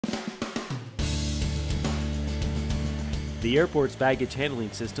The airport's baggage handling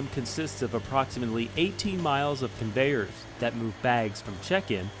system consists of approximately 18 miles of conveyors that move bags from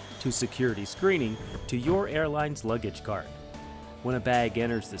check-in to security screening to your airline's luggage cart. When a bag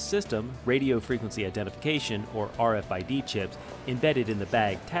enters the system, radio frequency identification, or RFID chips embedded in the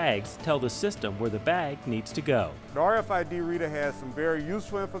bag tags tell the system where the bag needs to go. The RFID reader has some very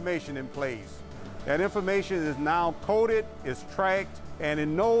useful information in place. That information is now coded, is tracked, and it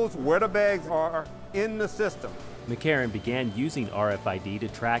knows where the bags are in the system. McCarran began using RFID to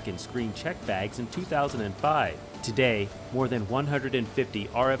track and screen check bags in 2005. Today, more than 150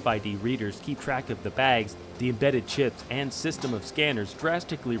 RFID readers keep track of the bags. The embedded chips and system of scanners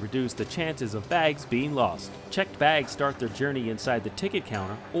drastically reduce the chances of bags being lost. Checked bags start their journey inside the ticket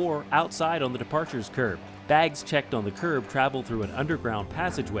counter or outside on the departures curb. Bags checked on the curb travel through an underground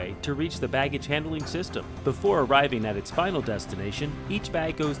passageway to reach the baggage handling system. Before arriving at its final destination, each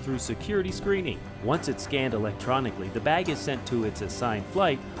bag goes through security screening. Once it's scanned electronically, the bag is sent to its assigned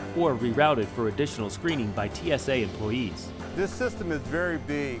flight or rerouted for additional screening by TSA employees. This system is very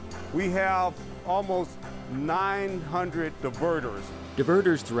big. We have almost 900 diverters.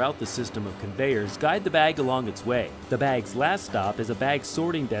 Diverters throughout the system of conveyors guide the bag along its way. The bag's last stop is a bag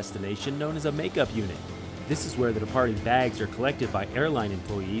sorting destination known as a makeup unit. This is where the departing bags are collected by airline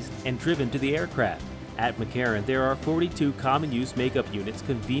employees and driven to the aircraft. At McCarran, there are 42 common-use makeup units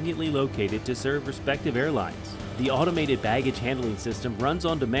conveniently located to serve respective airlines. The automated baggage handling system runs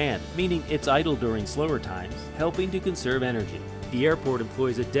on demand, meaning it's idle during slower times, helping to conserve energy. The airport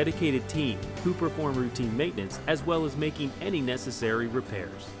employs a dedicated team who perform routine maintenance as well as making any necessary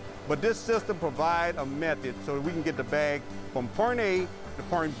repairs. But this system provides a method so that we can get the bag from point A to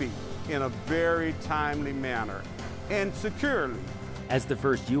point B in a very timely manner and securely. As the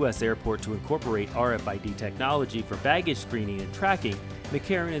first U.S. airport to incorporate RFID technology for baggage screening and tracking,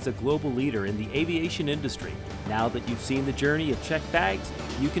 McCarran is a global leader in the aviation industry. Now that you've seen the journey of checked bags,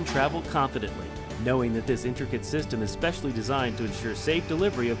 you can travel confidently, knowing that this intricate system is specially designed to ensure safe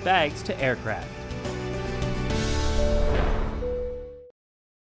delivery of bags to aircraft.